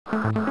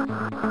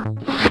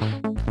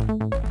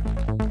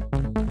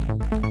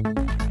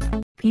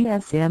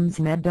PSMS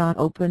Medan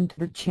opened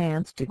the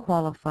chance to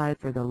qualify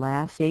for the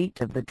last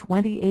 8 of the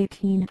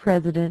 2018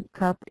 President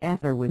Cup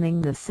after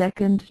winning the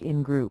second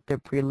in-group the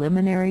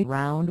preliminary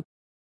round.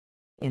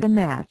 In a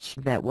match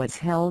that was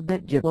held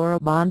at Gelora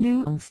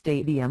Bandung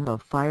Stadium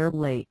of Fire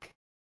Lake,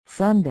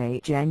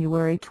 Sunday,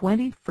 January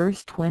 21,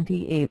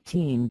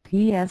 2018,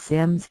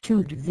 PSM's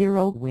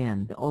 2-0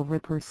 win over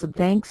Persib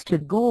thanks to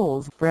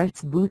goals from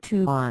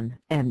Butuan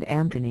and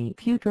Antony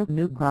Putro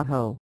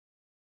Nugroho.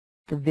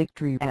 The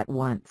victory at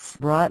once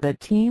brought the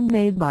team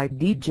made by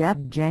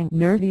Dijabjang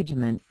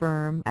management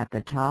firm at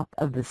the top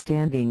of the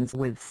standings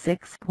with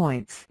 6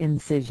 points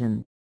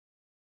incision.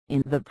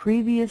 In the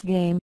previous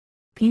game,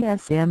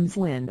 PSM's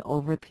win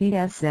over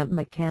PSM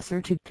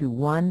Makassar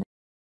 2-1.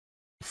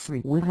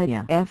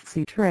 Sriwijaya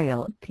FC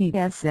trailed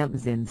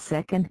PSM's in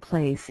second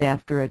place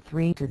after a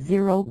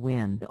 3-0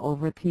 win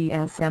over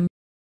PSM.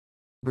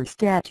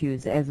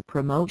 Status as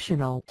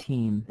promotional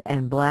team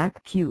and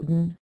Black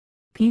Putin,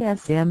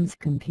 PSMs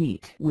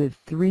compete with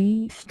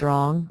 3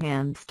 strong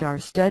and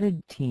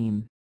star-studded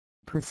team,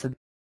 Persib,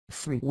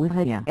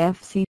 Sriwijaya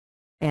FC,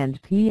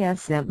 and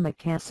PSM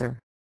Makassar.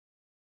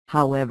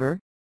 However,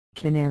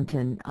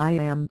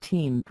 Antony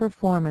team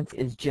performance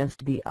is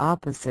just the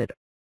opposite.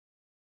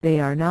 They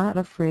are not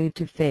afraid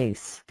to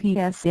face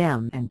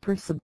PSM and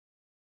Persib.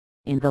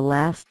 In the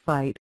last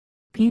fight,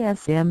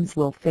 PSMs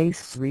will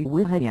face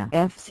Sriwijaya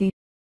FC,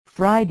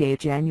 Friday,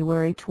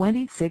 January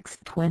 26,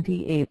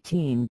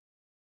 2018.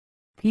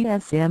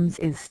 PSMs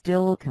is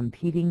still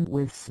competing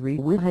with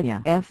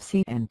Sriwijaya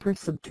FC and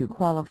Persib to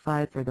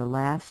qualify for the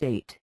last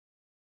 8.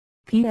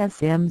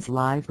 PSMs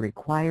live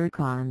require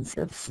cons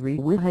of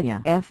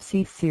Sriwijaya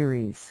FC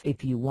series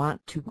if you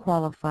want to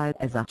qualify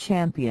as a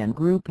champion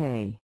Group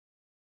A.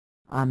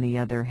 On the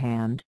other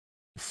hand,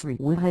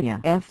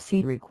 Sriwijaya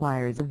FC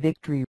requires a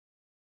victory.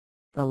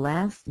 The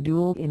last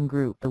duel in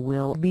Group A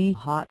will be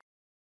hot.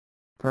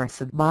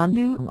 Persib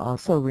Bandung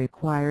also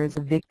requires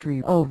a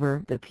victory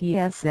over the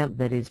PSM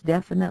that is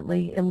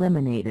definitely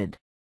eliminated.